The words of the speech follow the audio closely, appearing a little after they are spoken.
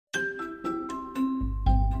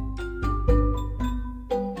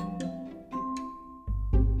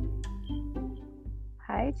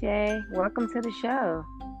Jay. Welcome to the show.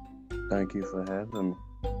 Thank you for having me.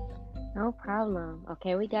 No problem.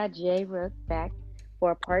 Okay, we got Jay Rook back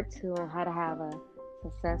for part two on how to have a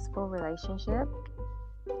successful relationship.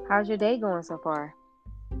 How's your day going so far?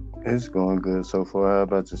 It's going good so far. How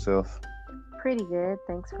about yourself? Pretty good.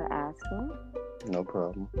 Thanks for asking. No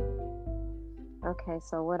problem. Okay,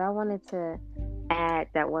 so what I wanted to add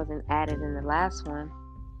that wasn't added in the last one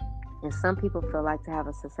is some people feel like to have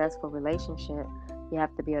a successful relationship, you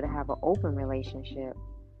have to be able to have an open relationship.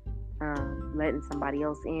 Letting somebody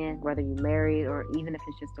else in, whether you're married or even if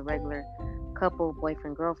it's just a regular couple,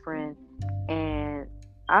 boyfriend, girlfriend. And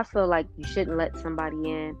I feel like you shouldn't let somebody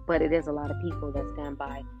in, but it is a lot of people that stand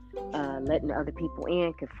by. Letting other people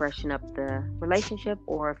in could freshen up the relationship,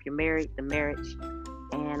 or if you're married, the marriage.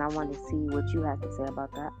 And I wanted to see what you have to say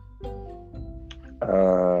about that.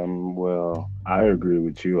 Well, I agree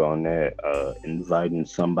with you on that. Inviting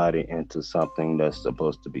somebody into something that's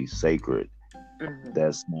supposed to be sacred, Hmm.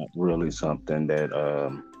 that's not really something that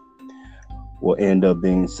will end up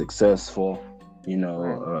being successful.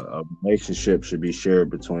 Right, A relationship should be shared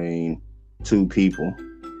between two people,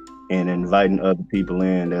 and inviting other people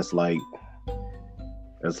in, that's like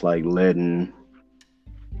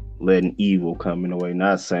letting evil come in the way.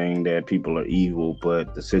 Not saying that people are evil,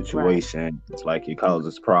 but the right, situation, it's like it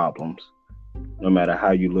causes problems. No matter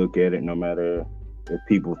how you look at it, no matter if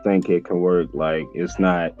people think it can work, like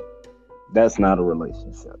that's not a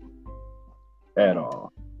relationship at right.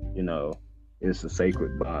 all. You know, it's a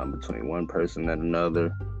sacred bond between one person and another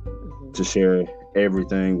Hmm. to share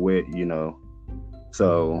everything with.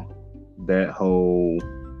 So that whole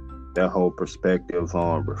that whole perspective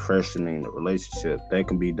on refreshing the relationship, that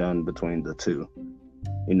can be done between the two.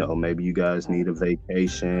 Maybe you guys Right, need a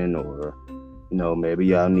vacation, or maybe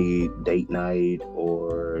y'all need date night,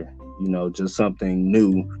 or just something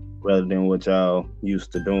new rather than what y'all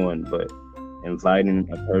used to doing. But inviting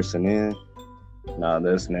a person in, nah,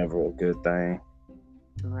 that's never a good thing.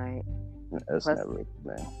 right. That's Plus, never a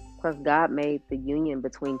good thing. plus, God made the union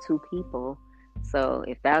between two people. So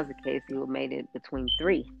if that was the case, He would made it between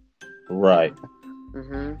three. You Right. know.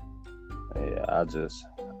 Hmm. Yeah,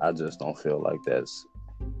 I just don't feel like that's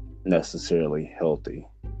necessarily healthy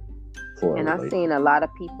for a And I've seen relationship. a lot of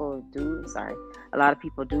people do. Sorry, a lot of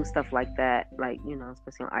people do stuff like that. Like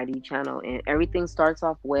especially on ID channel, and everything starts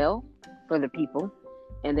off well for the people,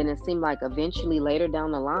 and then it seemed like eventually later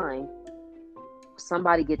down the line,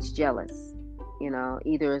 somebody gets jealous.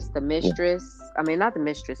 Either it's the Yeah. mistress. I mean, not the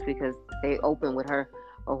mistress because they open with her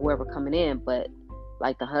or whoever coming in, but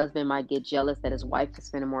like the husband might get jealous that his wife is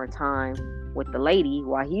spending more time with the lady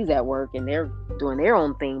while he's at work and they're doing their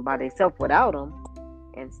own thing by themselves without him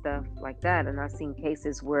and stuff like that. And I've seen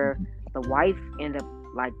cases where the wife end up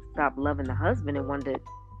like stop loving the husband and wanted to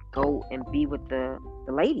go and be with the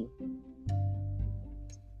lady.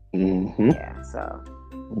 Hmm. Yeah, so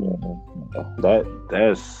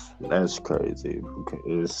That's crazy.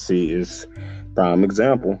 It's prime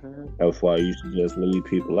example. hmm That's why you should just leave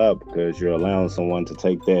people out, because you're allowing someone to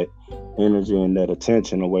take that energy and that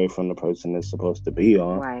attention away from the person that's supposed to be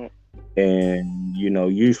on. right, And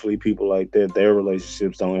usually people like that, their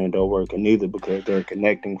relationships don't end up working either, because they're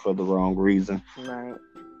connecting for the wrong reason. right,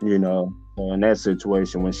 So in that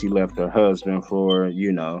situation, when she left her husband for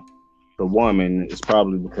the woman, it's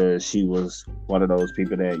probably because she was one of those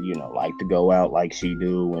people that like to go out like she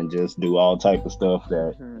do and just do all type of stuff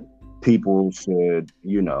that hmm people should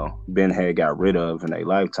been had got rid of in their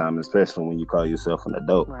lifetime, especially when you call yourself an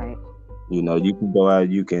adult. right, You can go out,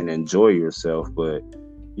 you can enjoy yourself, but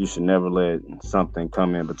you should never let something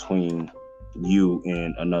come in between you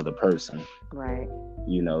and another person. right,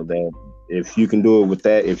 That if you can do it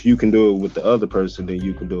with the other person, then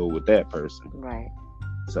you can do it with that person. right.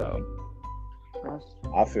 So That's,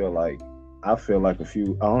 I feel like a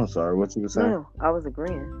few. Oh, I'm sorry. What you were no, saying? no, I was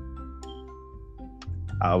agreeing.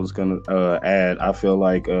 I was gonna add. I feel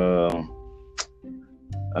like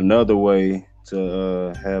another way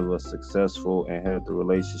to have a successful and healthy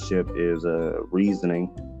relationship is reasoning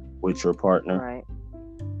with your partner. Right,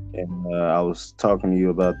 And I was talking to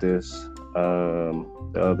you about this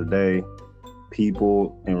the other day.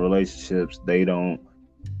 People in relationships, they don't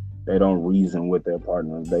reason with their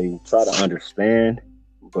partner. They try to understand,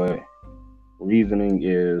 but reasoning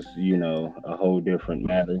is a whole different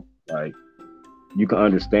matter. Like, you can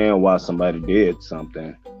understand why somebody did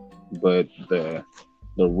something, but the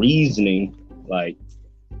reasoning, like,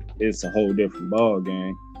 it's a whole different ball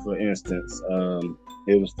game. For instance,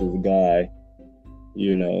 it was this guy,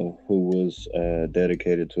 who was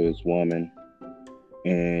dedicated to his woman,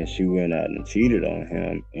 and she went out and cheated on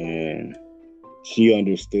him, and she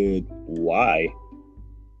understood why,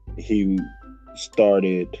 he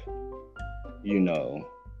started, you know,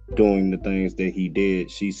 doing the things that he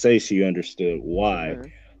did, she say she understood why,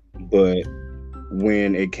 Mm-hmm. but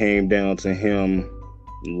when it came down to him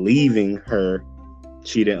leaving her,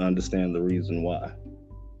 she didn't understand the reason why,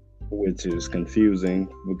 which is confusing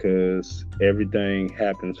because everything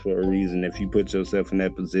happens for a reason. If you put yourself in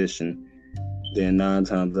that position, then 9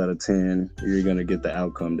 times out of 10, you're gonna get the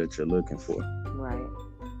outcome that you're looking for. Right.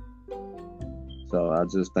 So I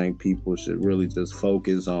just think people should really just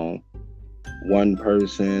focus on one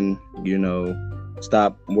person,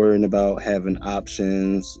 stop worrying about having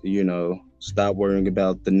options, stop worrying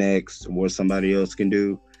about the next, what somebody else can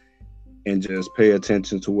do, and just pay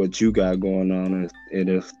attention to what you got going on. And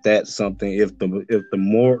if that's something, if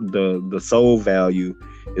the soul value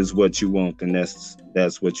is what you want, then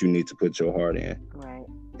that's what you need to put your heart in. Right.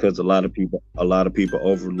 Because a lot of people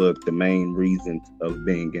overlook the main reason of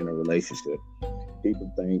being in a relationship.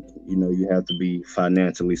 People think, you have to be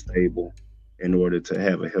financially stable in order to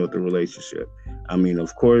have a healthy relationship. I mean,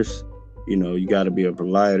 of course, you got to be a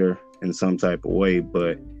provider in some type of way,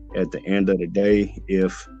 but at the end of the day,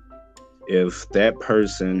 if that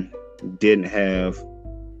person didn't have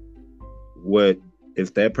what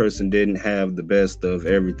if that person didn't have the best of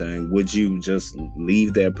everything, would you just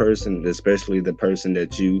leave that person, especially the person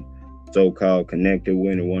that you so-called connected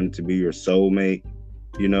with and wanted to be your soulmate?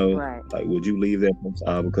 Right. Like, would you leave that person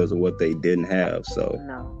out because of what they didn't have? So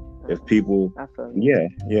No. if people, I feel you.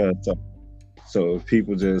 yeah. So if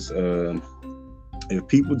people just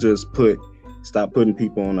stop putting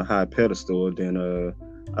people on a high pedestal, then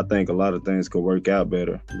I think a lot of things could work out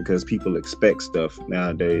better because people expect stuff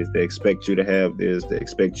nowadays. They expect you to have this, they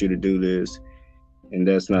expect you to do this, and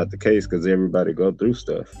that's not the case because everybody go through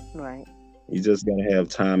stuff. Right. You just gotta have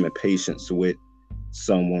time and patience with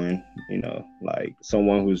someone, like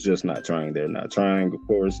someone who's just not trying. They're not trying, of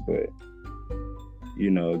course, but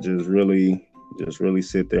just really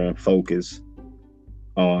sit there and focus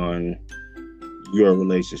on your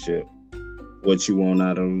relationship, what you want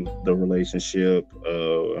out of the relationship,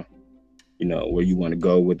 where you want to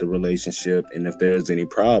go with the relationship. And if there's any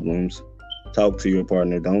problems, talk to your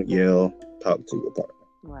partner. Don't yell, talk to your partner.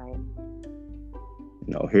 Right.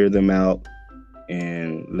 Hear them out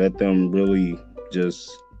and let them really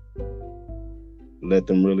just let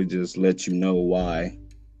you know why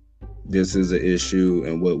this is an issue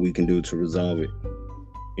and what we can do to resolve it.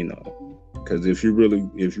 Because if you really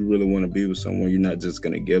want to be with someone, you're not just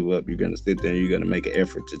going to give up. You're going to sit there and you're going to make an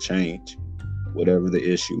effort to change whatever the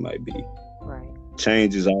issue might be. Right.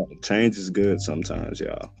 Change is good sometimes,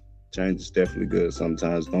 y'all. Change is definitely good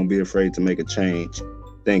sometimes. Don't be afraid to make a change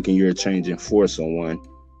thinking you're changing for someone,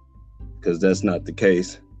 because that's not the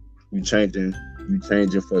case. You changing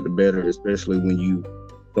for the better, especially when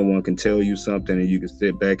someone can tell you something and you can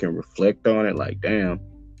sit back and reflect on it like, damn,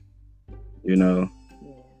 Yeah.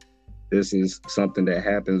 this is something that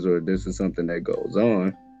happens or this is something that goes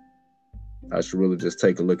on. I should really just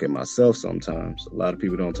take a look at myself sometimes. A lot of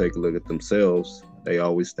people don't take a look at themselves. They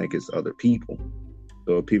always think it's other people.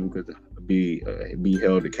 So if people could be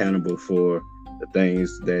held accountable for the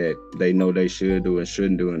things that they know they should do and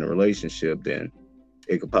shouldn't do in a relationship, then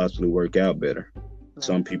it could possibly work out better. Right.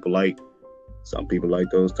 Some people like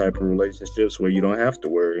those type of relationships where you don't have to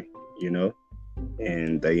worry,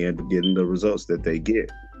 and they end up getting the results that they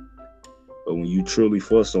get. But when you truly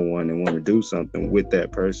for someone and want to do something with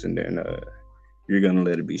that person, then you're gonna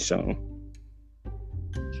let it be shown.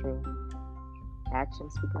 True.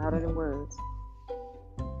 Actions speak louder than words.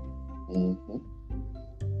 Mm-hmm.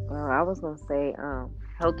 Well, I was gonna say,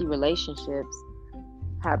 healthy relationships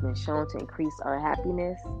have been shown to increase our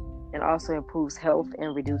happiness and also improves health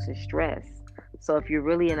and reduces stress. So if you're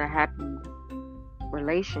really in a happy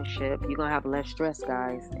relationship, you're gonna have less stress,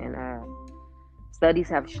 guys. And studies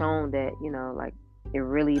have shown that like it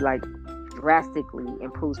really like drastically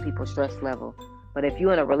improves people's stress level. But if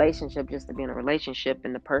you're in a relationship just to be in a relationship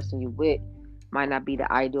and the person you with might not be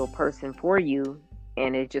the ideal person for you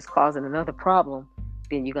and it's just causing another problem,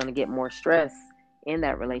 then you're gonna get more stress in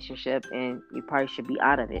that relationship and you probably should be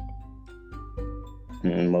out of it.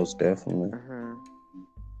 Most definitely. Mm-hmm.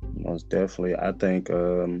 Most definitely. I think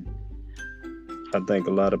a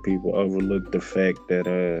lot of people overlook the fact that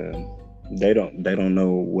they don't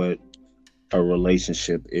know what a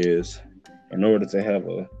relationship is. In order to have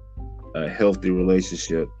a healthy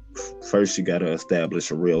relationship, first you got to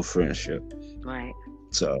establish a real friendship. Right.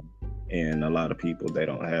 So, and a lot of people, they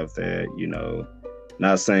don't have that.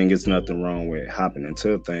 Not saying it's nothing wrong with hopping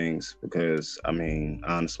into things, because I mean,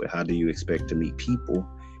 honestly, how do you expect to meet people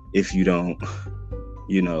if you don't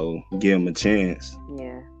give them a chance?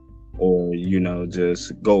 Yeah. or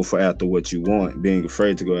just go for after what you want. Being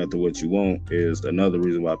afraid to go after what you want is another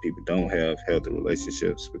reason why people don't have healthy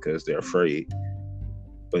relationships, because they're afraid.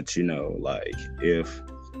 But like, if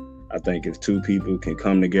I think if two people can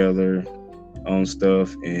come together on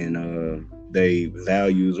stuff and they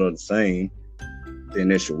values are the same, then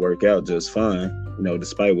it should work out just fine,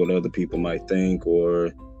 despite what other people might think,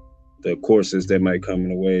 or the courses that might come in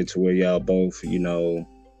the way, to where y'all both,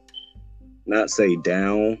 not say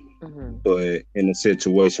down, but in a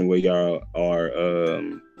situation where y'all are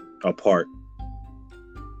apart.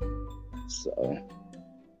 So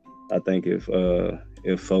I think if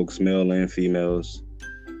folks, male and females,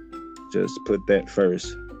 just put that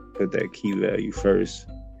key value first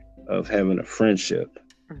of having a friendship,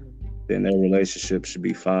 then their relationship should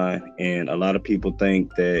be fine. And a lot of people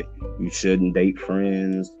think that you shouldn't date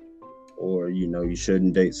friends, or you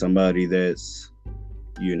shouldn't date somebody that's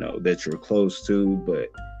that you're close to, but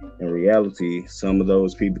in reality, some of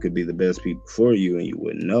those people could be the best people for you, and you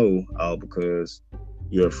wouldn't know, all because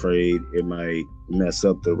you're afraid it might mess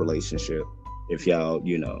up the relationship if y'all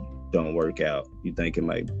don't work out. You think it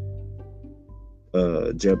might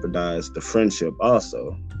jeopardize the friendship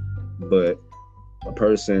also. But a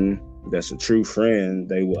person that's a true friend,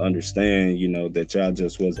 they will understand that y'all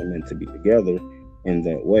just wasn't meant to be together in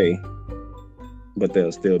that way, but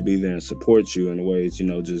they'll still be there and support you in ways,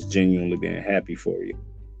 just genuinely being happy for you.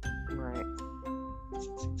 Right.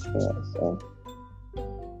 Yeah, so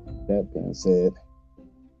that being said,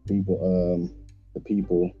 the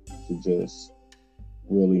people should just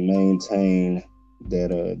really maintain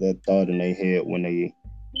that thought in their head when they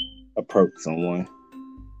approach someone.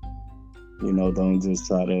 Don't just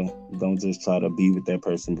try to be with that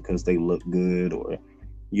person because they look good, or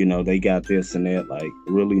they got this and that. Like,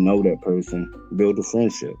 really know that person, build a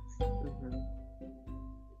friendship.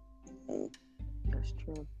 That's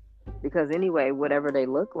true. Because anyway, whatever they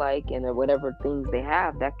look like and whatever things they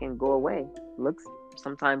have, that can go away. Looks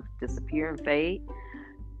sometimes disappear and fade.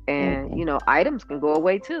 And, items can go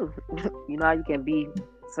away too. How you can be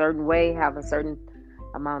a certain way, have a certain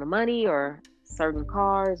amount of money or certain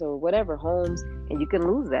cars or whatever, homes, and you can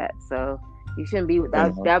lose that. So you shouldn't be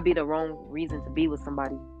that would be the wrong reason to be with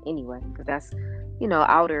somebody anyway, because that's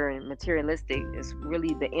outer and materialistic. Is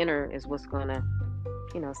really the inner is what's gonna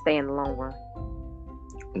stay in the long run.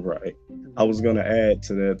 Right. I was gonna add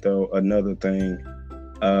to that though, another thing.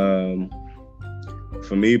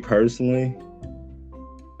 For me personally,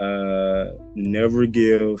 never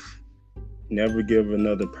give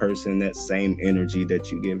another person that same energy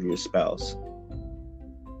that you give your spouse.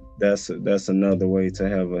 That's another way to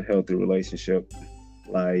have a healthy relationship.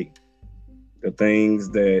 Like, the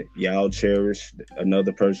things that y'all cherish,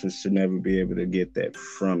 another person should never be able to get that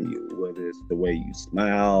from you. Whether it's the way you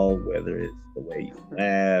smile, whether it's the way you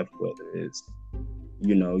laugh, whether it's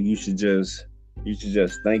you should just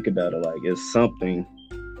think about it like it's something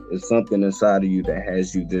inside of you that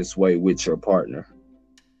has you this way with your partner.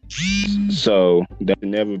 So that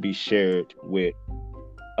can never be shared with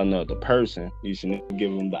another person. You should never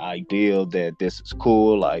give them the ideal that this is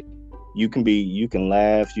cool. Like, you can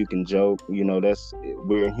laugh, you can joke,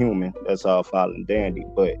 we're human, that's all fine and dandy,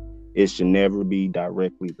 but it should never be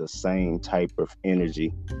directly the same type of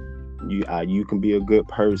energy. You can be a good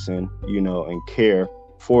person, and care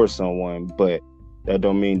for someone, but that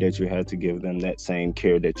don't mean that you have to give them that same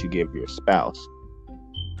care that you give your spouse.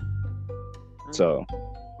 So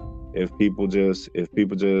if people just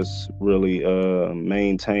really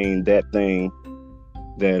maintain that thing,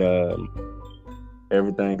 that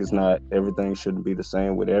everything shouldn't be the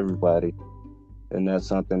same with everybody, and that's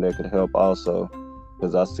something that could help also,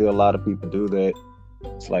 because I see a lot of people do that.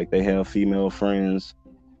 It's like they have female friends,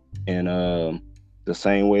 and the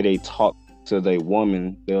same way they talk to their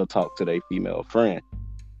woman, they'll talk to their female friend,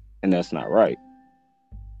 and that's not right,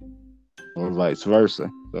 or vice versa.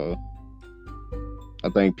 So I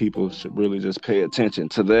think people should really just pay attention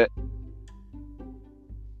to that.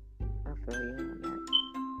 I feel you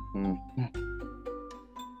on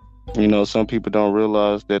that. Some people don't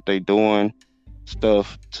realize that they doing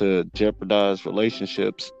stuff to jeopardize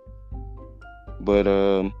relationships, but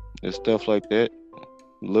it's stuff like that,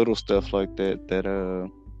 little stuff like that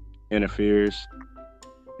interferes,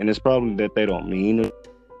 and it's probably that they don't mean it,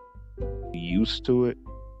 used to it,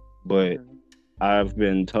 but I've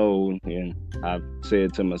been told, and I've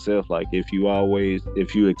said to myself, like, if you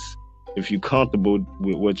comfortable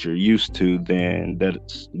with what you're used to, then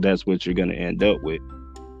that's what you're gonna end up with.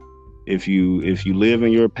 If you live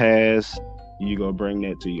in your past, you're gonna bring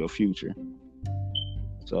that to your future.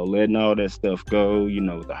 So letting all that stuff go,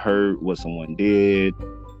 the hurt, what someone did,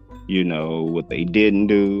 what they didn't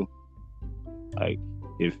do, Like,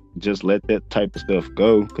 if just let that type of stuff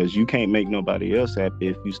go, because you can't make nobody else happy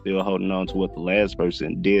if you still holding on to what the last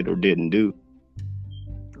person did or didn't do.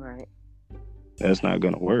 Right. That's not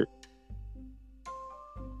gonna work.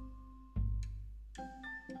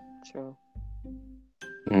 True.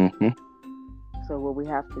 Mm-hmm. So what we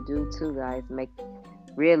have to do too, guys, make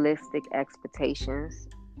realistic expectations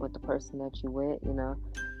with the person that you with,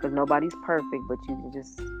 because nobody's perfect, but you can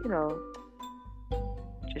just,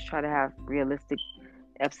 just try to have realistic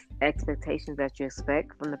expectations that you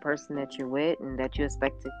expect from the person that you're with and that you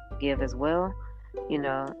expect to give as well.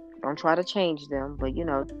 Don't try to change them, but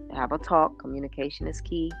have a talk. Communication is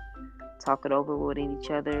key. Talk it over with each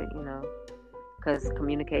other, because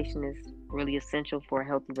communication is really essential for a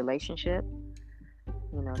healthy relationship.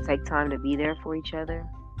 Take time to be there for each other.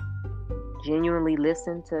 Genuinely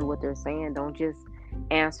listen to what they're saying. Don't just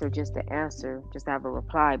answer just to answer, just have a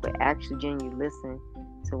reply, but actually genuinely listen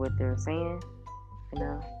to what they're saying.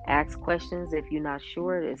 Ask questions if you're not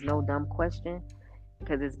sure. There's no dumb question,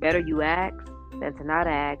 because it's better you ask than to not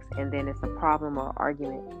ask, and then it's a problem or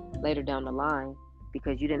argument later down the line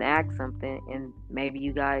because you didn't ask something, and maybe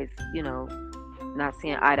you guys, not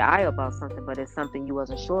seeing eye to eye about something, but it's something you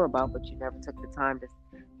wasn't sure about, but you never took the time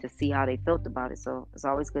to see how they felt about it. So it's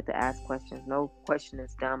always good to ask questions. No question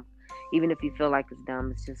is dumb. Even if you feel like it's dumb,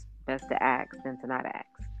 it's just best to ask than to not ask.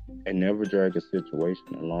 And never drag a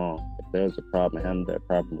situation along. If there's a problem, handle that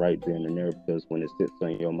problem right then and there, because when it sits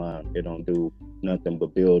on your mind, it don't do nothing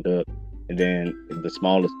but build up. And then the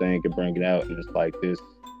smallest thing can bring it out, and it's like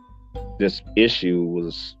this issue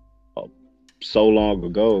was so long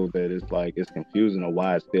ago that it's like it's confusing on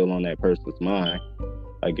why it's still on that person's mind.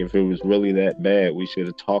 Like, if it was really that bad, we should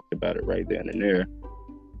have talked about it right then and there.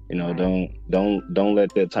 Right. Don't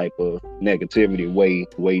let that type of negativity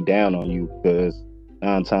weigh down on you, because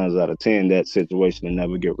 9 times out of 10 that situation will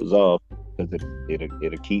never get resolved, because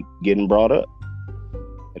it'll keep getting brought up.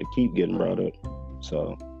 It'll keep getting brought up.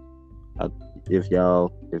 So if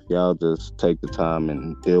y'all just take the time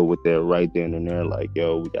and deal with that right then and there, like,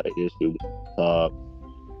 yo, we got an issue, talk,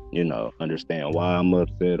 understand why I'm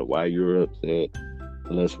upset or why you're upset.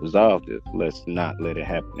 Let's resolve this. Let's not let it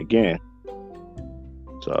happen again.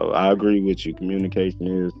 So I agree with you.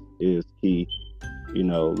 Communication is key.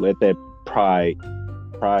 Let that pride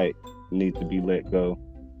needs to be let go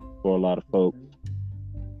for a lot of folks.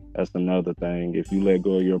 That's another thing. If you let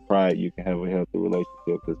go of your pride, you can have a healthy relationship,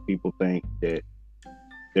 because people think that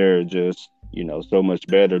they're just, so much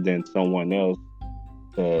better than someone else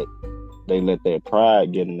that they let their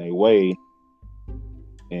pride get in their way,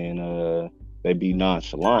 and they be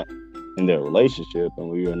nonchalant in their relationship.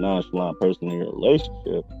 And when you're a nonchalant person in your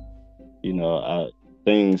relationship,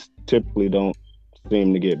 things typically don't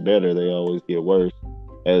seem to get better. They always get worse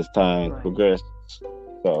as time progresses.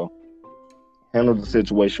 So handle the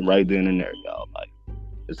situation right then and there, y'all. Like,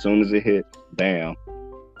 as soon as it hits, bam,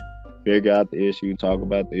 figure out the issue, talk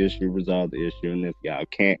about the issue, resolve the issue. And if y'all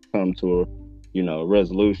can't come to a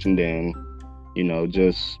resolution, then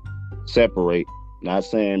just separate. Not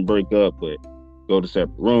saying break up, but go to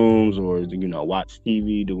separate rooms, or watch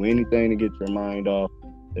TV, do anything to get your mind off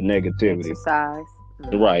the negativity. Exercise.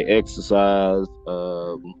 Right, exercise,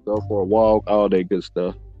 go for a walk, all that good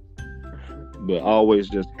stuff. But always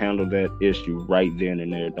just handle that issue right then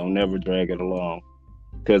and there. Don't never drag it along,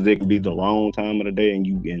 because it can be the wrong time of the day,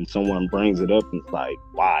 and someone brings it up, and it's like,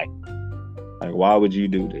 why? Like, why would you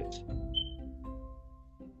do this?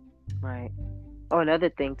 Right. Oh, another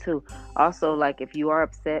thing too. Also, like, if you are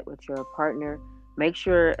upset with your partner, make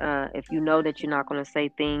sure, if you know that you're not going to say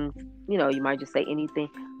things, you might just say anything.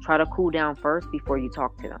 Try to cool down first before you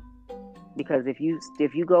talk to them, because if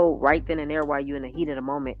you go right then and there while you're in the heat of the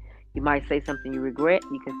moment, you might say something you regret.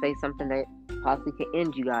 You can say something that possibly can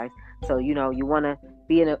end you guys. So you want to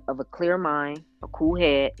be of a clear mind, a cool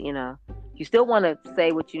head. You still want to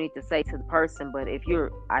say what you need to say to the person, but if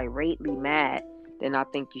you're irately mad, then I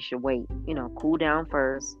think you should wait. Cool down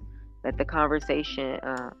first. Let the conversation,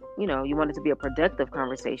 you want it to be a productive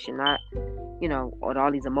conversation, not, with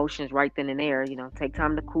all these emotions right then and there. Take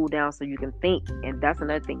time to cool down so you can think. And that's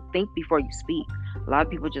another thing. Think before you speak. A lot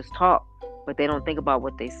of people just talk, but they don't think about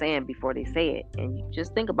what they're saying before they say it. And you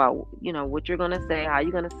just think about, what you're going to say, how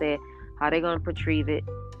you're going to say it, how they're going to portray it,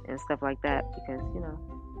 and stuff like that. Because,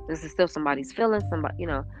 this is still somebody's feelings. Somebody,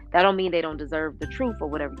 that don't mean they don't deserve the truth or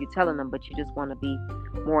whatever you're telling them, but you just want to be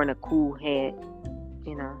more in a cool head,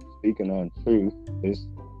 Speaking on truth,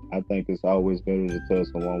 I think it's always better to tell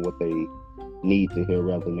someone what they need to hear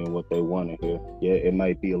rather than what they want to hear. Yeah, it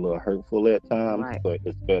might be a little hurtful at times, right, but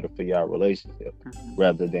it's better for your relationship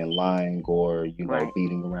rather than lying or, right,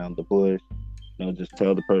 beating around the bush. Just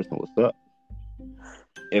tell the person what's up.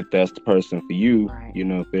 if that's the person for you, Right. you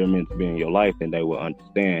know, if they're meant to be in your life, then they will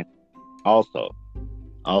understand. Also,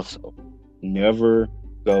 also, never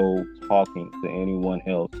go talking to anyone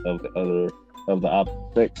else of the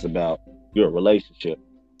opposite sex about your relationship,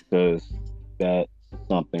 because that's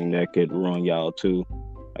something that could ruin y'all too.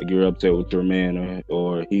 Like you're upset with your man,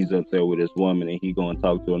 or he's upset with his woman, and he going to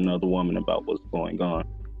talk to another woman about what's going on.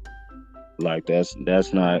 Like Yeah.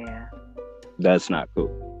 that's not cool.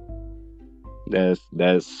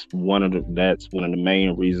 That's one of the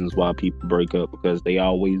main reasons why people break up, because they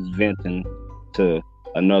always venting to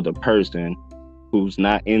another person who's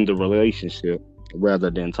not in the relationship rather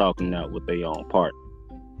than talking out with their own part.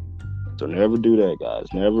 So never do that, guys.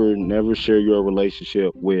 Never share your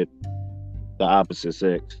relationship with the opposite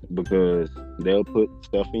sex, because they'll put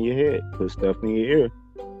stuff in your head, put stuff in your ear.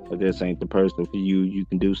 But this ain't the person for you. You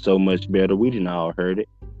can do so much better. We didn't all heard it.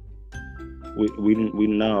 We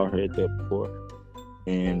didn't all heard that before.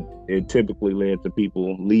 And it typically led to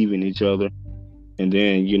people leaving each other. And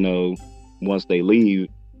then, you know, once they leave,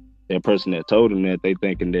 that person that told them that, they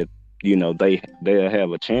thinking that, you know, they'll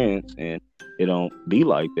have a chance, and it don't be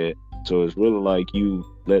like that. So it's really like you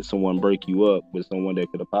let someone break you up with someone that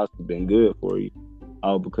could have possibly been good for you,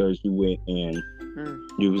 all because you went and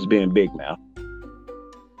you was being big mouth.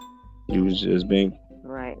 You was just being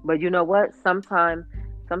Right. But you know what? Sometimes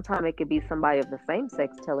it could be somebody of the same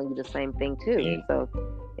sex telling you the same thing too. and So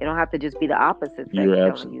it don't have to just be the opposite sex you're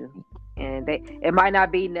telling absolutely you. And it might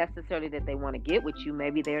not be necessarily that they want to get with you.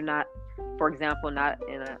 Maybe they're not, for example, not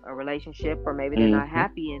in a relationship, or maybe they're not mm-hmm.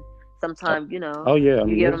 happy. And sometimes, Oh yeah, I you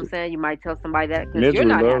mean, get what I'm saying? You might tell somebody that because you're misery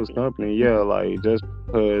not loves happy. company. Yeah, like just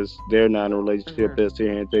because they're not in a relationship, Mm-hmm. that's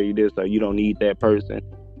here and tell you this, so you don't need that person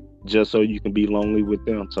just so you can be lonely with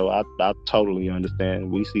them. So I totally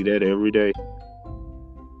understand. We see that every day.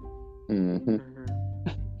 Mm-hmm. Mm-hmm.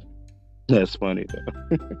 That's funny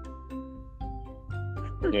though.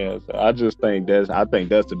 Yeah, so I think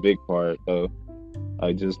that's a big part though.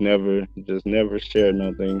 I just never share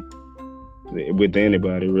nothing with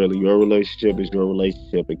anybody really. Your relationship is your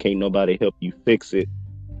relationship, and can't nobody help you fix it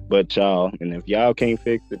but y'all. And if y'all can't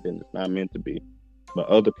fix it, then it's not meant to be. But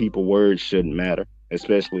other people's words shouldn't matter,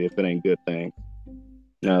 especially if it ain't good things.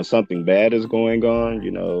 Now, if something bad is going on,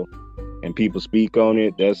 you know, and people speak on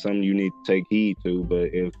it, that's something you need to take heed to.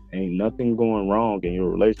 But if ain't nothing going wrong in your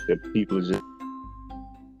relationship, people are just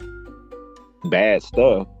bad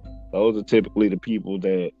stuff, those are typically the people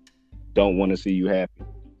that don't want to see you happy.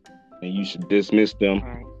 And you should dismiss them,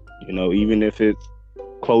 Right. you know, even if it's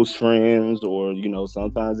close friends, or, you know,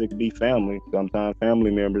 sometimes it could be family. Sometimes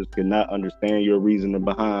family members cannot understand your reasoning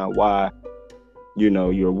behind why, you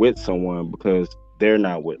know, you're with someone, because they're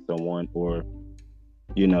not with someone, or,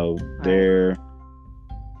 you know, Right.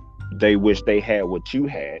 they wish they had what you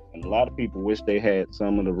had. And a lot of people wish they had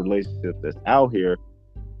some of the relationships that's out here.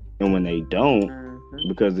 And when they don't, Mm-hmm.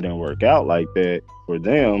 because it didn't work out like that for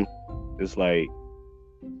them, it's like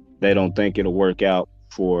they don't think it'll work out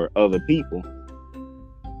for other people.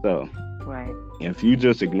 So Right. if you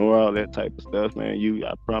just ignore all that type of stuff, man,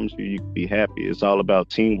 I promise you can be happy. It's all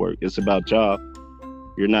about teamwork. It's about y'all.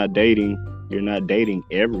 You're not dating. You're not dating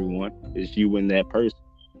everyone. It's you and that person.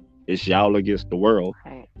 It's y'all against the world.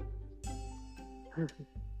 Right. Yeah.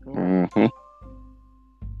 Mm-hmm.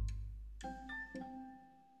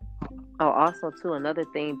 Oh, also too, another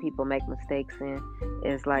thing people make mistakes in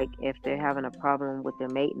is like if they're having a problem with their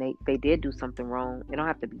mate and they did do something wrong. It don't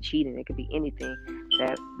have to be cheating. It could be anything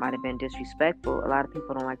that might have been disrespectful. A lot of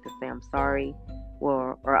people don't like to say I'm sorry,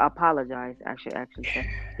 or apologize. Actually say,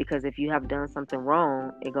 because if you have done something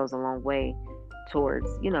wrong, it goes a long way towards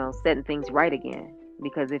setting things right again.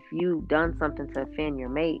 Because if you done something to offend your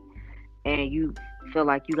mate, and you feel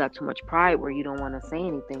like you got too much pride where you don't want to say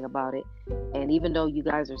anything about it, and even though you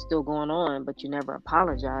guys are still going on but you never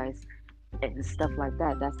apologize and stuff like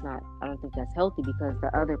that, that's not, I don't think that's healthy, because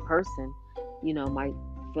the other person might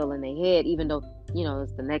feel in their head, even though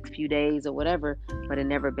it's the next few days or whatever, but it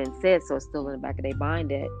never been said, so it's still in the back of their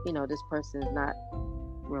mind that this person is not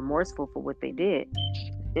remorseful for what they did,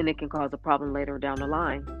 and it can cause a problem later down the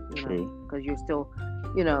line, True. because you're still,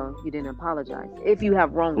 you didn't apologize if you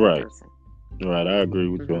have wronged the Right. person. Right. I agree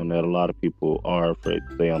with you Hmm. on that. A lot of people are afraid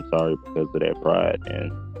to say I'm sorry because of that pride.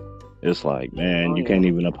 And it's like, man, Oh you can't yeah,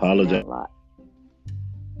 even I see that apologize. a lot.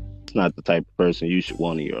 It's not the type of person you should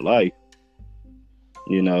want in your life,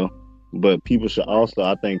 you know. But Right.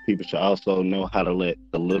 I think people should also know how to let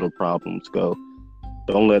the little problems go.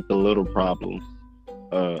 Don't let the little problems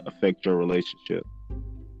affect your relationship.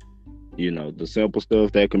 You know, the simple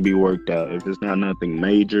stuff that can be worked out. If Right. it's not nothing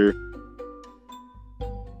major,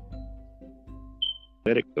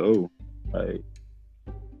 let it go. Like,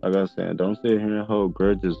 like I said, don't sit here and hold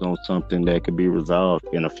grudges on something that could be resolved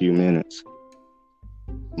in a few minutes.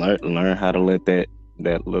 Learn how to let that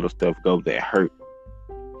little stuff go that hurt.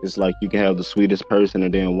 It's like you can have the sweetest person,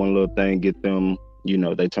 and then one little thing get them,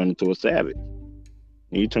 they turn into a savage.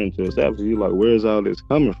 And you turn into a savage, you're like, where's all this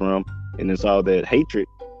coming from? And it's all that hatred.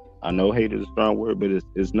 I know hate is a strong word, but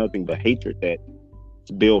it's nothing but hatred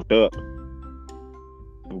that's built up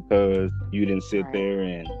because you didn't sit Right. there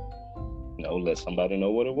and let somebody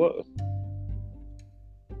know what it was.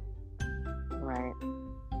 Right.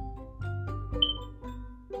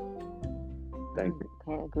 Thank you.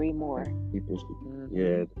 Can't agree more. People, Mhm.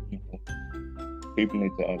 yeah, people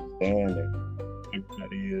need to understand that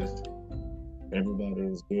everybody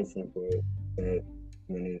is different, but that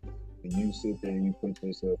when you sit there and you put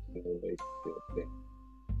yourself in a relationship, then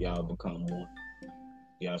y'all become one.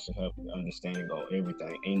 Y'all should have understanding on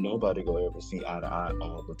everything. Ain't nobody gonna ever see eye to eye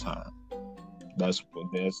all the time. That's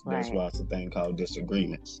Right. why it's a thing called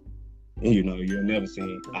disagreements. You'll never see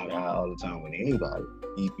eye to eye all the time with anybody.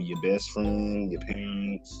 Either your best friend, your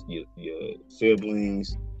parents, your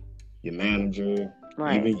siblings, your manager,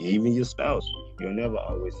 Right. even your spouse. You'll never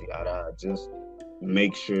always see eye to eye. Just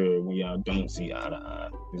make sure when y'all don't see eye to eye,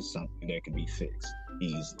 it's something that can be fixed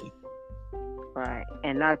easily. Right.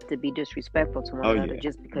 And not to be disrespectful to one Oh another yeah.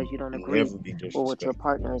 just because you don't agree Never be with what your disrespectful.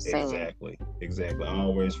 partner is saying. Exactly.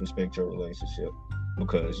 Always respect your relationship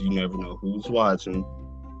because you never know who's watching.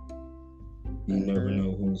 You never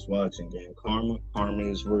know who's watching. And karma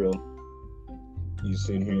is real. You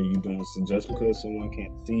sit here, you doing so just because someone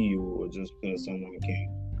can't see you, or just because someone can't,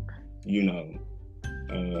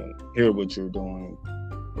 hear what you're doing,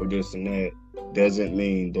 or this and that, doesn't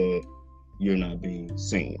mean that you're not being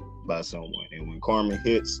seen by someone. And when karma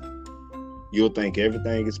hits, you'll think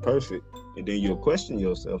everything is perfect, and then you'll question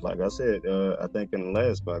yourself. Like I said, I think in the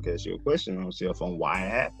last podcast, you'll question yourself on why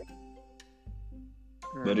it happened.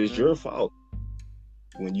 But it's your fault.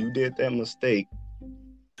 When you did that mistake,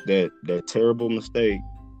 that terrible mistake,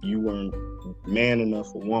 you weren't man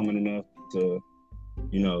enough or woman enough to,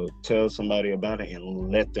 tell somebody about it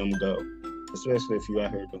and let them go. Especially if you're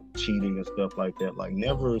out here doing cheating and stuff like that. Like,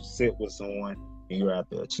 never sit with someone and you're out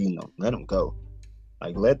there cheating on them. Let them go.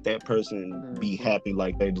 Like, let that person be happy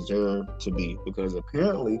like they deserve to be. Because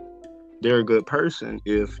apparently, they're a good person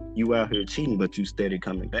if you out here cheating, but you steady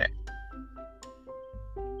coming back.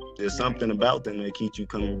 There's something about them that keeps you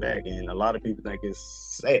coming back. And a lot of people think it's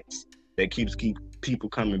sex that keeps people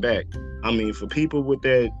coming back. I mean, for people with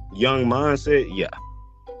that young mindset, yeah.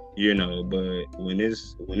 But when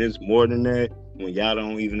it's more than that, when y'all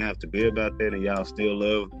don't even have to be about that and y'all still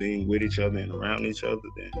love being with each other and around each other,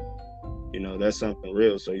 then, that's something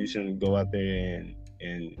real. So you shouldn't go out there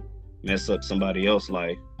and mess up somebody else's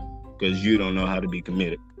life because you don't know how to be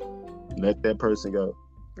committed. Let that person go.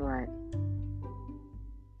 Right.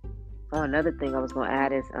 Oh, another thing I was going to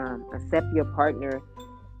add is accept your partner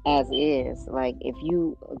as is. Like, if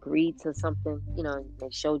you agreed to something, they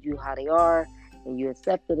showed you how they are and you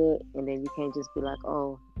accepted it, and then you can't just be like,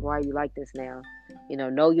 oh, why are you like this now?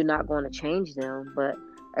 No, you're not going to change them, but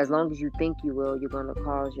as long as you think you will, you're going to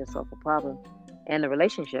cause yourself a problem and the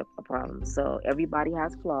relationship a problem. So everybody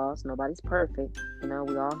has flaws. Nobody's perfect. We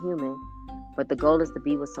all human. But the goal is to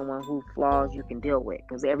be with someone whose flaws you can deal with,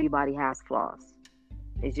 because everybody has flaws.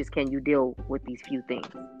 It's just, can you deal with these few things?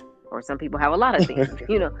 Or some people have a lot of things,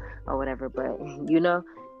 or whatever. But,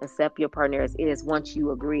 accept your partner as is. Once you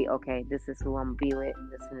agree, okay, this is who I'm going to be with,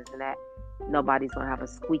 this and that. Nobody's going to have a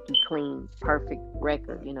squeaky clean, perfect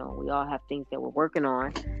record. We all have things that we're working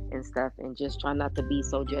on and stuff. And just try not to be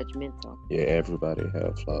so judgmental. Yeah, everybody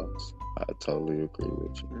have flaws. I totally agree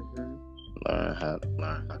with you. Mm-hmm. Learn how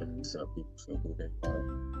to accept people for who they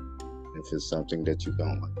are. If it's something that you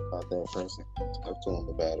don't like about that person, talk to them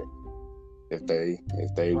about it.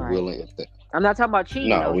 If they Right. willing, I'm not talking about cheating.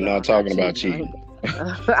 No, we're not talking about cheating.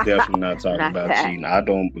 Definitely not talking about that. cheating. I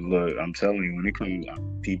don't look. I'm telling you, when it comes,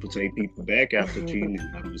 people take people back after cheating.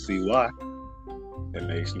 And I don't see why. It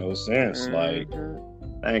makes no sense. Like,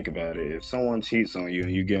 think about it. If someone cheats on you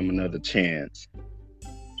and you give them another chance,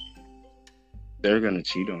 they're gonna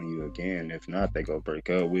cheat on you again. If not, they go break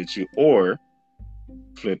up with you, or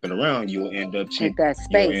flip it around, you'll end up cheating.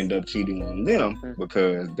 You'll end up cheating on them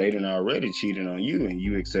because they done already cheated on you and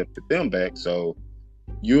you accepted them back. So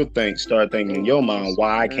you'll start thinking in your mind,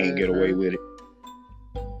 why I can't get away with it?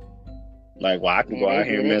 Like, well, I can go out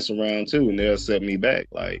here and mess around too, and they'll set me back.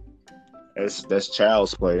 Like, that's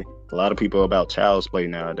child's play. A lot of people are about child's play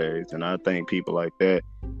nowadays, and I think people like that,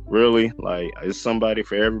 really, like, it's somebody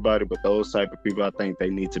for everybody, but those type of people, I think they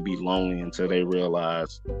need to be lonely until they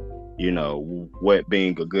realize, what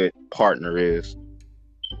being a good partner is.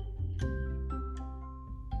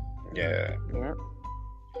 Yeah. Yep.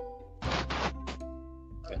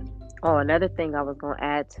 Oh, another thing I was going to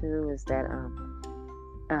add too is that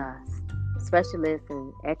uh, specialists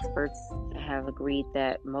and experts have agreed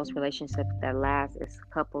that most relationships that last is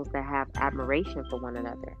couples that have admiration for one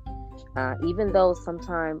another. Even though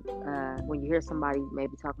sometimes when you hear somebody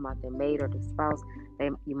maybe talking about their mate or their spouse,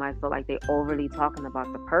 you might feel like they're overly talking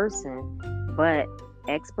about the person. But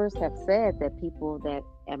experts have said that people that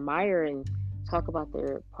admire and talk about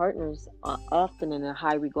their partners often in a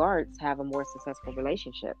high regards have a more successful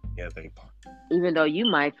relationship. Yeah, they. Even though you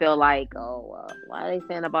might feel like, oh, why are they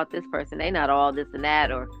saying about this person? They not all this and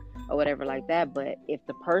that or whatever like that. But if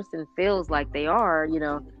the person feels like they are,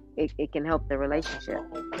 it can help the relationship.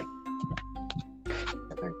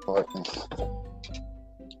 Important.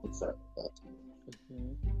 What's that?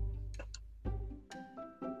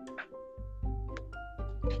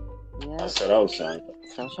 Yeah. That's what I was saying.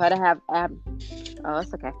 So try to have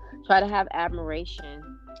it's okay. Try to have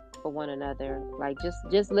admiration for one another. Like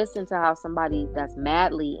just listen to how somebody that's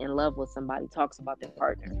madly in love with somebody talks about their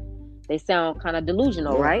partner. They sound kind of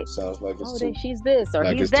delusional, right? Sounds like it's she's this or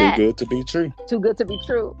like he's it's that. Too good to be true. Too good to be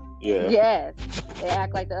true. Yeah. Yes. They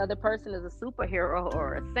act like the other person is a superhero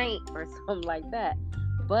or a saint or something like that.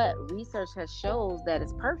 But research has shows that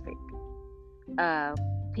it's perfect.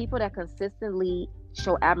 People that consistently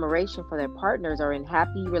show admiration for their partners are in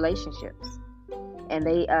happy relationships, and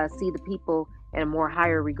they see the people in a more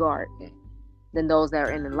higher regard than those that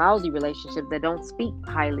are in a lousy relationship that don't speak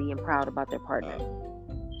highly and proud about their partner.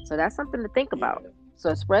 So that's something to think about.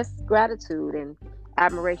 So express gratitude and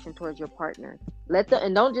admiration towards your partner.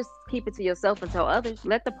 And don't just keep it to yourself and tell others.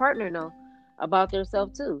 Let the partner know about their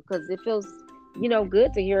self too, because it feels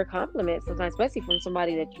good to hear a compliment sometimes, especially from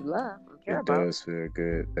somebody that you love and care about. It does feel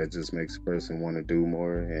good. That just makes a person want to do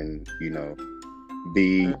more, and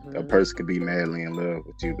be a person could be madly in love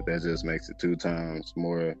with you, but that just makes it 2 times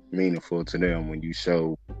more meaningful to them when you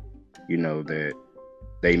show that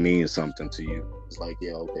they mean something to you. It's like,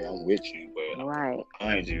 yeah, okay, I'm with you, but right. I'm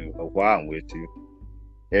behind you of why I'm with you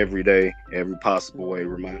every day, every possible way.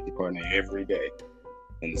 Remind your partner every day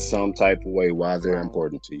in some type of way why they're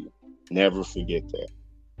important to you. Never forget that.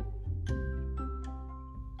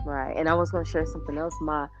 Right. And I was going to share something else.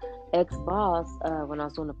 My ex-boss, when I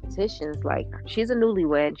was doing the petitions, like, she's a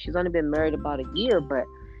newlywed. She's only been married about a year, but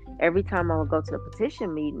every time I would go to the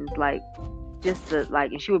petition meetings, like,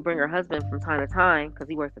 and she would bring her husband from time to time because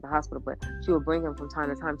he works at the hospital, but she would bring him from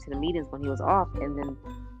time to time to the meetings when he was off. And then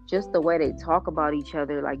just the way they talk about each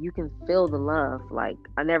other, like, you can feel the love. Like,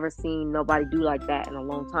 I never seen nobody do like that in a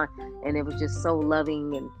long time. And it was just so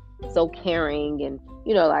loving and so caring. And,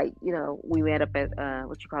 we met up at,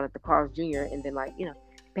 the Carl's Jr. And then, like,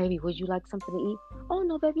 baby, would you like something to eat? Oh,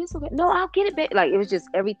 no, baby, it's okay. No, I'll get it, baby. Like, it was just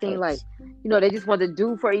everything, like, they just wanted to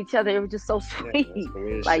do for each other. It was just so sweet.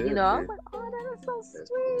 Like, I was like, oh, that is so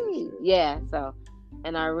sweet. Yeah, so,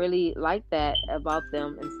 and I really like that about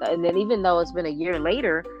them. And then even though it's been a year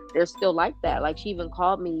later, they're still like that. Like, she even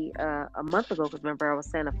called me a month ago, because remember I was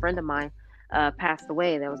saying a friend of mine passed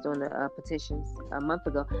away that was doing the petitions a month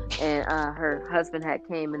ago. And her husband had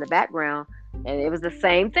came in the background, and it was the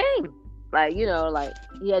same thing. Like, like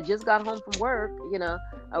he had just got home from work,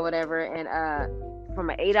 or whatever. And from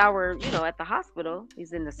an 8-hour, at the hospital,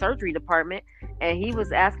 he's in the surgery department. And he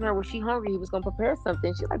was asking her, was she hungry? He was going to prepare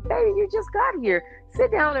something. She's like, baby, you just got here. Sit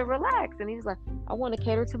down and relax. And he's like, I want to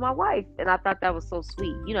cater to my wife. And I thought that was so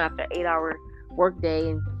sweet, after an 8-hour work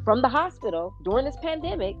day and from the hospital during this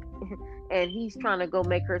pandemic. And he's trying to go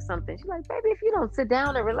make her something. She's like, baby, if you don't sit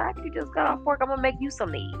down and relax, you just got off work, I'm going to make you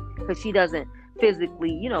something to eat. Because she doesn't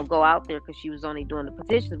physically, go out there, because she was only doing the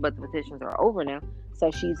petitions, but the petitions are over now. So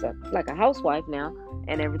she's like a housewife now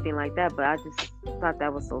and everything like that. But I just thought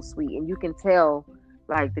that was so sweet. And you can tell,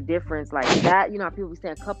 like, the difference, like that, people be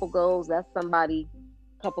saying couple goals, that's somebody,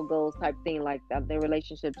 couple goals type thing, like that, their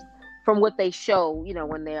relationships, from what they show,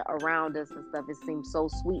 when they're around us and stuff, it seems so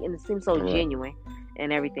sweet and it seems so genuine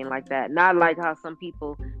and everything like that. Not like how some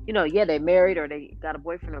people, they're married or they got a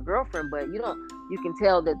boyfriend or girlfriend, but you can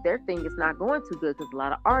tell that their thing is not going too good, because a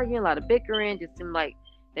lot of arguing, a lot of bickering, just seem like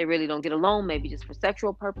they really don't get along, maybe just for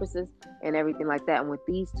sexual purposes and everything like that. And with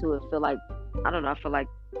these two, I feel like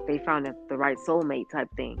they found the right soulmate type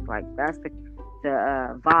thing. Like, that's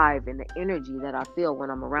the vibe and the energy that I feel when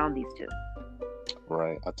I'm around these two.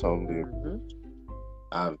 Right, I totally agree.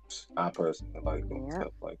 I personally like doing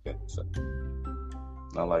stuff like that. So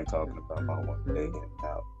I like talking about my one day in and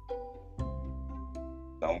out.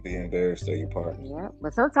 Don't be embarrassed of your partner. Yeah,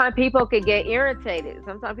 but sometimes people can get irritated.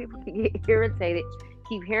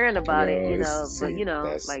 Keep hearing about it,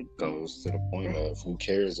 But like, goes to the point of who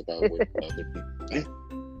cares about what other people think.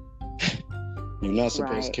 You're not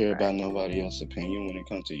supposed to Right, care about right, nobody else's opinion when it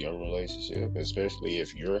comes to your relationship, especially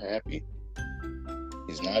if you're happy.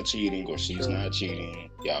 He's not cheating or she's true. not cheating.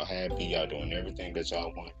 Y'all happy. Y'all doing everything that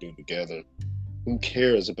y'all want to do together. Who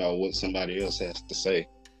cares about what somebody else has to say?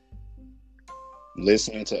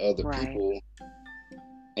 Listening to other Right. people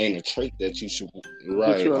ain't a trait that you should. Get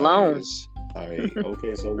Right? you Like, alone. it's like,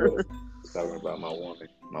 okay, so what? Talking about my woman.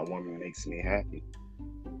 My woman makes me happy.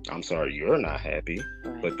 I'm sorry, you're not happy,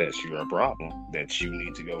 Right, but that's your problem that you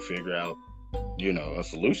need to go figure out, a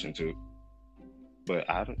solution to. But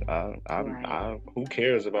right, who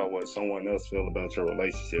cares about what someone else feel about your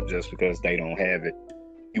relationship just because they don't have it?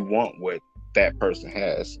 You want what that person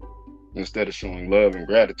has. Instead of showing love and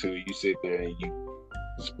gratitude, you sit there and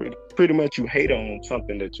it's pretty much you hate on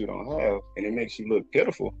something that you don't have, and it makes you look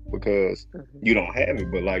pitiful because you don't have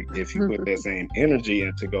it. But like if you put that same energy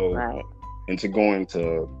right, into going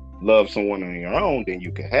to love someone on your own, then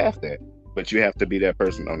you can have that. But you have to be that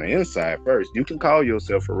person on the inside first. You can call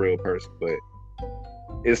yourself a real person, but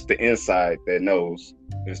it's the inside that knows.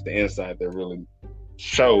 It's the inside that really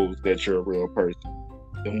shows that you're a real person.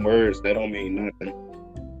 Them words, that don't mean nothing.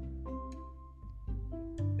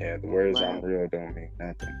 Yeah, the words "I'm right. real" don't mean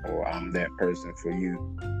nothing, or "I'm that person for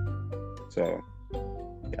you." So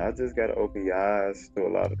y'all just gotta open your eyes to a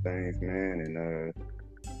lot of things, man, and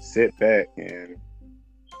sit back and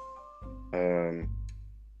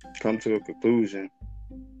come to a conclusion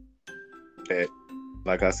that,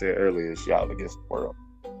 like I said earlier, it's y'all against the world.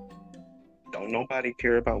 Don't nobody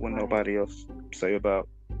care about what Right. nobody else say about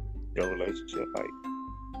your relationship. Like,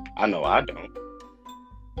 I know I don't.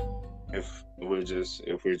 If we're just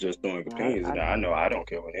doing Right. opinions, I know I don't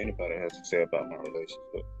care what anybody has to say about my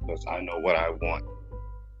relationship because I know what I want.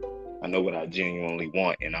 I know what I genuinely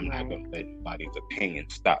want, and I'm not gonna let anybody's opinion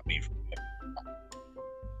stop me from it.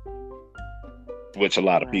 Which a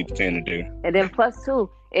lot of people tend to do. And then plus too,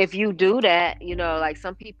 if you do that, like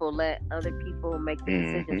some people let other people make the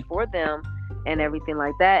decisions Mm-hmm. for them and everything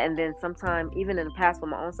like that. And then sometimes, even in the past with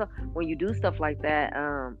my own self, when you do stuff like that,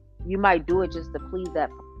 you might do it just to please the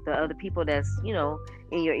other people that's, in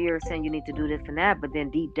your ear saying you need to do this and that. But then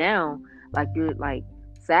deep down, like you're like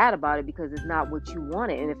sad about it because it's not what you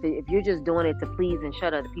wanted. And if you're just doing it to please and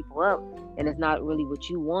shut other people up, and it's not really what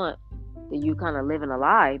you want, then you kind of living a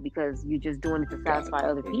lie because you're just doing it to satisfy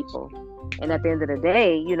other people. And at the end of the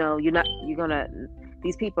day,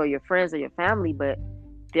 these people are your friends or your family, but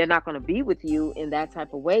they're not gonna be with you in that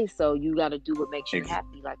type of way. So you got to do what makes you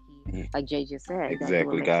happy, like Jay just said. You got to do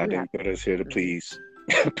what Exactly. makes God you didn't happy. put us here to please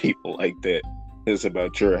people like that. It's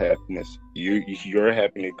about your happiness. Your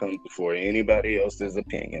happiness comes before anybody else's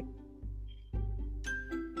opinion.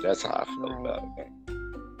 That's how I feel about it, man.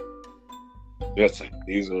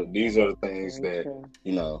 These are the things Very that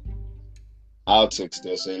true. I'll take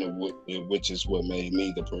steps in, which is what made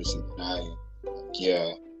me the person that I am. Like,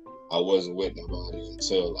 yeah, I wasn't with nobody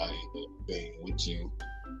until I ended up being with you,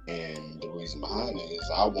 and the reason behind it is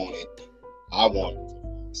I wanted to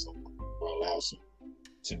find someone or allow someone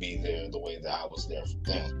to be there the way that I was there for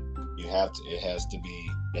them. It has to be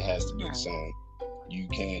the same. You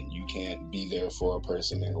can't be there for a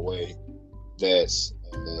person in a way that's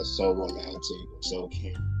so romantic or so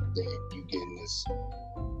caring that you getting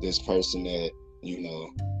this person that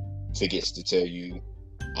forgets to tell you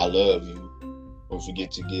I love you, or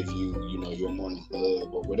forget to give you your morning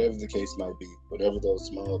hug, or whatever the case might be. Whatever those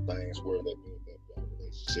small things were that build up your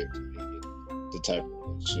relationship to make it the type of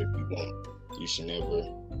relationship you want. You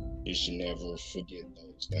should never forget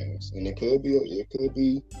those things. And it could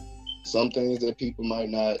be some things that people might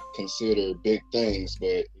not consider big things, but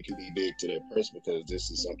it can be big to that person because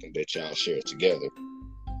this is something that y'all share together.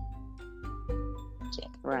 So.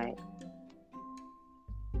 Right.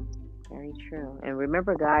 Very true. And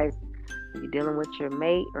remember, guys, if you're dealing with your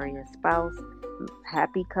mate or your spouse,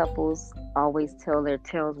 happy couples always tell their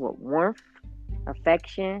tales with warmth,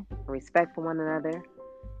 affection, respect for one another,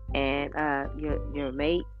 and your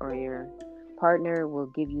mate or your partner will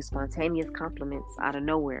give you spontaneous compliments out of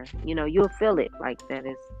nowhere. You'll feel it like that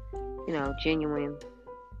is, genuine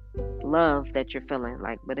love that you're feeling.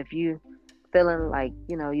 Like, but if you feeling like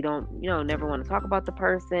you don't never want to talk about the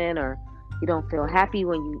person, or you don't feel happy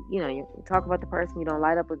when you talk about the person, you don't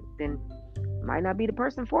light up with, then it might not be the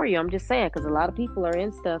person for you. I'm just saying, because a lot of people are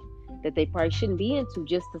in stuff that they probably shouldn't be into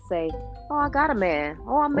just to say, oh, I got a man,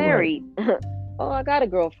 oh, I'm married, oh, I got a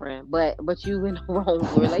girlfriend, but you in the wrong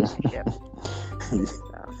relationship.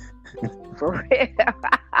 For real.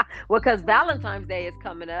 Well, because Valentine's Day is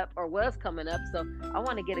coming up, or was coming up, so I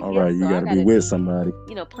want to get a All gift. right, you so gotta be with somebody.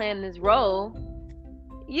 Playing this role.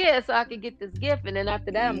 Yeah, so I could get this gift, and then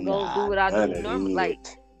after that, I'm gonna do what I do normally. Like,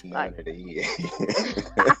 Like, none of the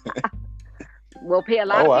well, a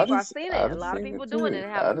lot Oh, of I people, done, I've seen I it. A done lot of seen people it doing it too.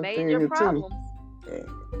 and I have done major seen it too. problems,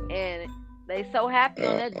 Yeah. and they so happy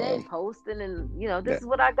on that day Um, posting, and this that, is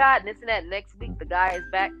what I got, and this and that. Next week, the guy is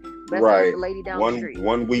back messing with right. the lady down the One street.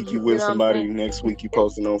 one week you You with know what I'm somebody, saying? next week you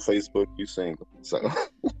posting on Facebook you single. So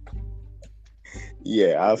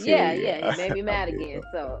yeah, I feel Yeah, you. yeah. You made me I mad feel again.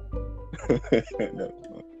 So, you.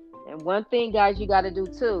 and one thing, guys, you got to do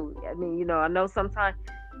too. I mean, I know sometimes,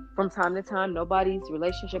 from time to time, nobody's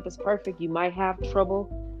relationship is perfect. You might have trouble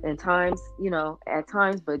and times, at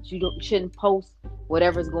times, but you shouldn't post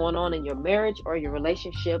whatever's going on in your marriage or your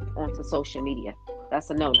relationship onto social media. That's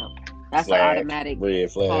a no-no. That's an Flag, automatic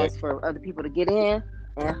red flag. cause for other people to get in.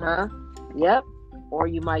 Yep. Or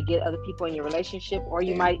you might get other people in your relationship, or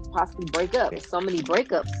you Then, might possibly break up. There's so many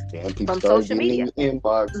breakups then people from start social getting in media. the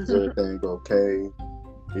inboxes, everything okay,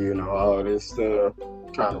 all this stuff,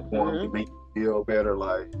 trying to want to make you feel better.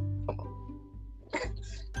 Like, come on.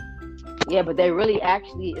 Yeah, but they really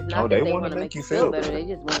actually, it's Oh, not they that they want to want to make make you you feel feel better. better. They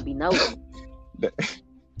just want to be nosy.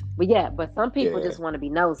 But some people Yeah, just want to be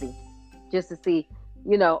nosy, just to see,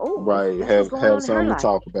 oh, right. this was going Have on in her something to life.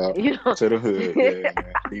 talk about You know? to the hood. Yeah,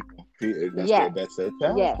 man. That's Yes, that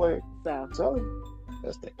child's yes. play. So Tell you,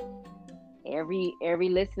 that's that. every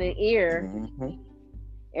listening ear, Mm-hmm.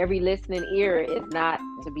 every listening ear is not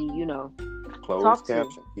to be, Closed talked to.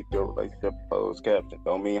 caption. Keep your relationship closed caption.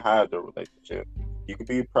 Don't mean hide the relationship. You can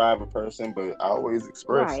be a private person, but always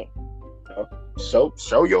express. Right.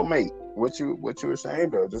 Show your mate what you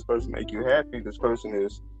ashamed of. This person make you happy. This person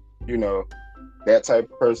is, that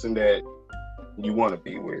type of person that you want to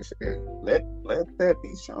be with. Let that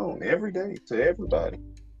be shown every day to everybody.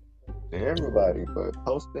 But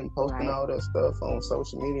posting Right. all that stuff on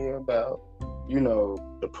social media about,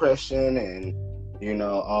 depression and,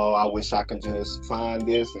 oh, I wish I could just find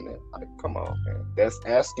this and that. Like, come on, man. That's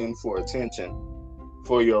asking for attention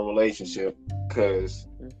for your relationship, because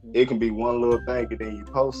it can be one little thing and then you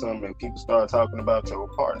post something and people start talking about your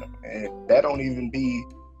partner, and that don't even be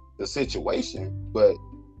the situation, but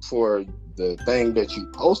for the thing that you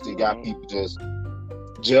posted, got people just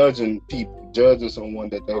judging someone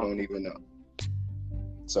that they don't even know.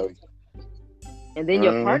 So, And then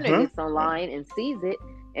your partner gets online and sees it,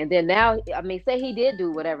 and then now, say he did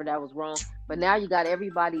do whatever that was wrong, but now you got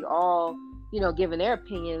everybody all, giving their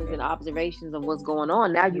opinions and observations of what's going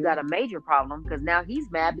on. Now you got a major problem, because now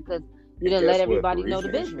he's mad because you didn't let everybody know the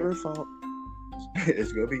business. It's your fault.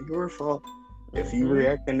 It's gonna be your fault. If you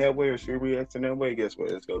reacting that way or she reacting that way, guess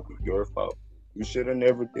what? It's gonna be your fault. You should have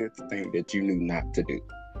never did the thing that you knew not to do.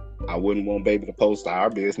 I wouldn't want baby to post our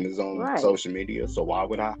business on social media, so why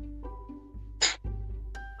would I?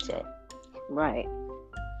 So. Right.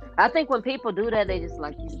 I think when people do that, they just,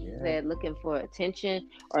 like you said, looking for attention,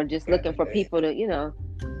 or just looking for people to,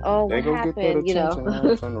 oh, they what happened, get that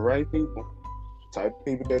attention from the right people, type of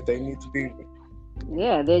people that they need to be with.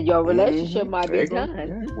 Yeah, then your relationship might be done.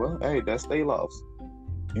 Yeah. Well, hey, that's their loss.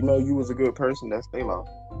 You was a good person, that's their loss.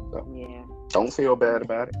 So, yeah. Don't feel bad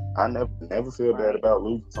about it. I never feel bad about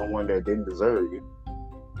losing someone that didn't deserve you.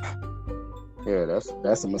 Yeah,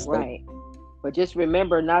 that's a mistake. Right. But just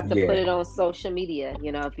remember not to put it on social media.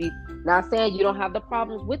 If you, not saying you don't have the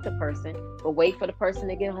problems with the person, but wait for the person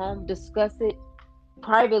to get home, discuss it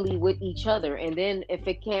privately with each other, and then if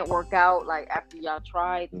it can't work out, like after y'all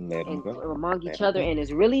tried and among each other, and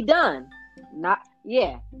it's really done, not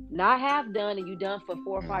half done, and you done for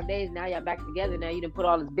 4 or 5 days, now y'all back together. Now you didn't put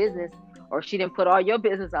all his business, or she didn't put all your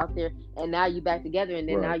business out there, and now you back together, and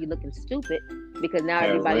then now you looking stupid because now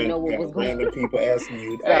everybody know what was going on. Random people asking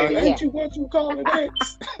you, hey, ain't you what you call it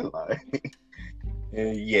X? Like,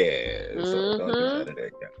 so don't do none of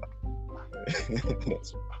that,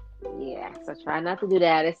 yeah, so try not to do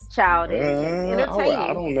that. It's childish, entertaining.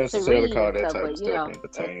 I don't necessarily call that stuff, type of stuff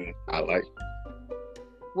entertaining. I like.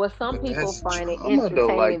 Well, some people find it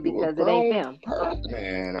entertaining because it ain't them.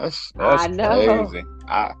 Man, that's I know. crazy.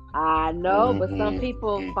 I know, but some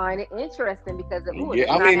people find it interesting because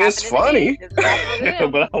it's funny,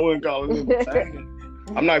 but I wouldn't call it entertaining.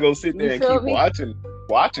 I'm not gonna sit there and keep watching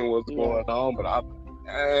what's going on, but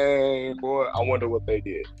hey, boy, I wonder what they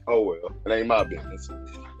did. Oh well, it ain't my business.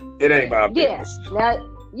 It ain't my business.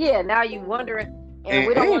 Now you wondering, and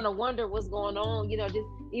we don't want to wonder what's going on. Just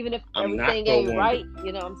even if everything ain't right,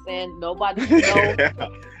 what I'm saying, nobody should know.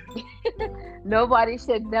 Nobody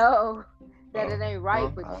should know that it ain't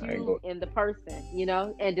right, but you and the person,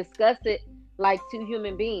 and discuss it like two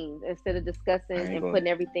human beings instead of discussing and putting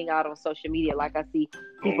everything out on social media like I see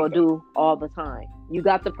people do all the time. You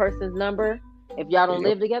got the person's number. If y'all don't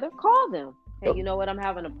live together, call them. Hey, you know what? I'm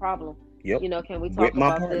having a problem. Yep. You know, can we talk With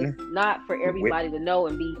my about this? partner. Not for everybody to know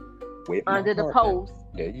and be With my under the partner. post.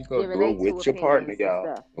 There you go. Giving Do they it with two your partner, opinions and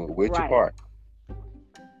y'all. stuff. Do it with your Right. partner.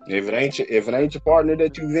 If it ain't your partner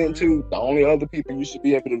that you vent to, the only other people you should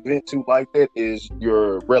be able to vent to like that is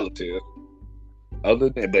your relative. Other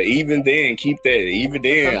than, but even then, keep that. Even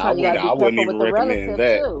then, I Sometimes you gotta be wouldn't careful even with the recommend relative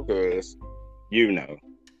that too. because you know.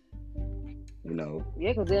 Yeah,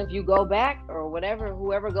 because then if you go back or whatever,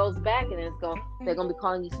 whoever goes back and they're gonna be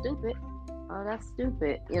calling you stupid. Oh, that's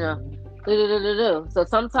stupid. You know. So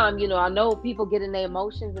sometimes, you know, I know people get in their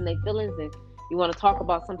emotions and their feelings, and you want to talk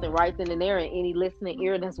about something right then and there, and any listening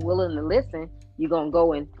ear that's willing to listen, you're gonna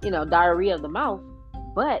go and, you know, diarrhea of the mouth.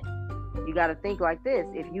 But you got to think like this: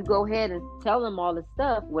 if you go ahead and tell them all this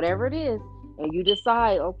stuff, whatever it is, and you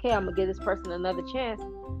decide, okay, I'm gonna give this person another chance,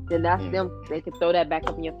 then that's them. They can throw that back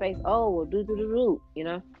up in your face. Oh, well, do, you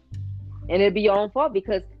know, and it'd be your own fault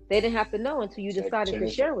because they didn't have to know until you decided to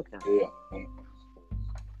share with them. Yeah.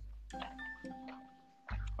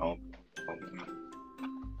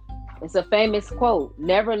 It's a famous quote: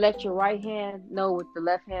 never let your right hand know what the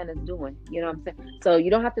left hand is doing. You know what I'm saying? So you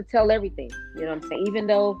don't have to tell everything. You know what I'm saying? Even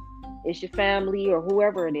though it's your family or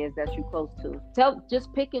whoever it is that you're close to,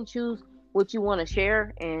 just pick and choose what you want to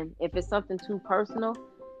share. And if it's something too personal,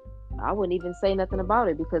 I wouldn't even say nothing about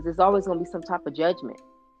it because there's always going to be some type of judgment.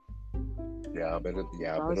 Yeah, I better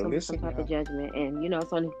listen. Some type of judgment, and you know,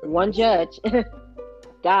 it's only one judge,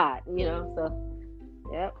 God. You know, so.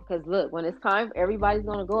 Yeah, because look, when it's time, everybody's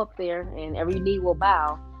going to go up there and every knee will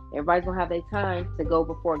bow. Everybody's going to have their time to go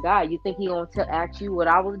before God. You think He's going to ask you what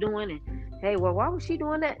I was doing? And, hey, well, why was she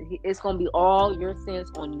doing that? It's going to be all your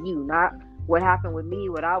sins on you, not what happened with me,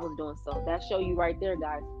 what I was doing. So that show you right there,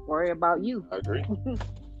 guys. Worry about you. I agree.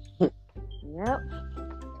 Yep.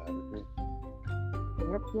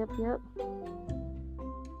 Yep.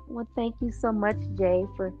 Well, thank you so much, Jay,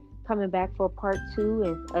 for coming back for part 2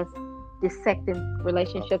 and us dissecting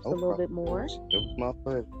relationships a little bit more. It was my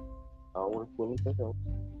pleasure. I was willing to help.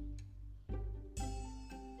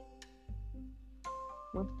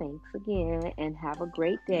 Well, thanks again, and have a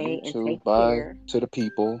great day. You too. And take Bye care to the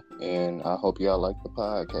people, and I hope y'all like the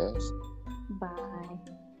podcast. Bye.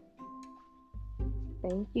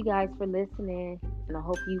 Thank you guys for listening, and I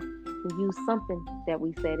hope you can use something that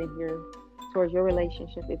we said in here towards your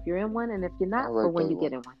relationship, if you're in one, and if you're not, for when you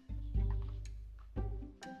get in one.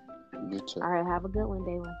 You too. All right, have a good one,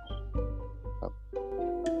 Day One.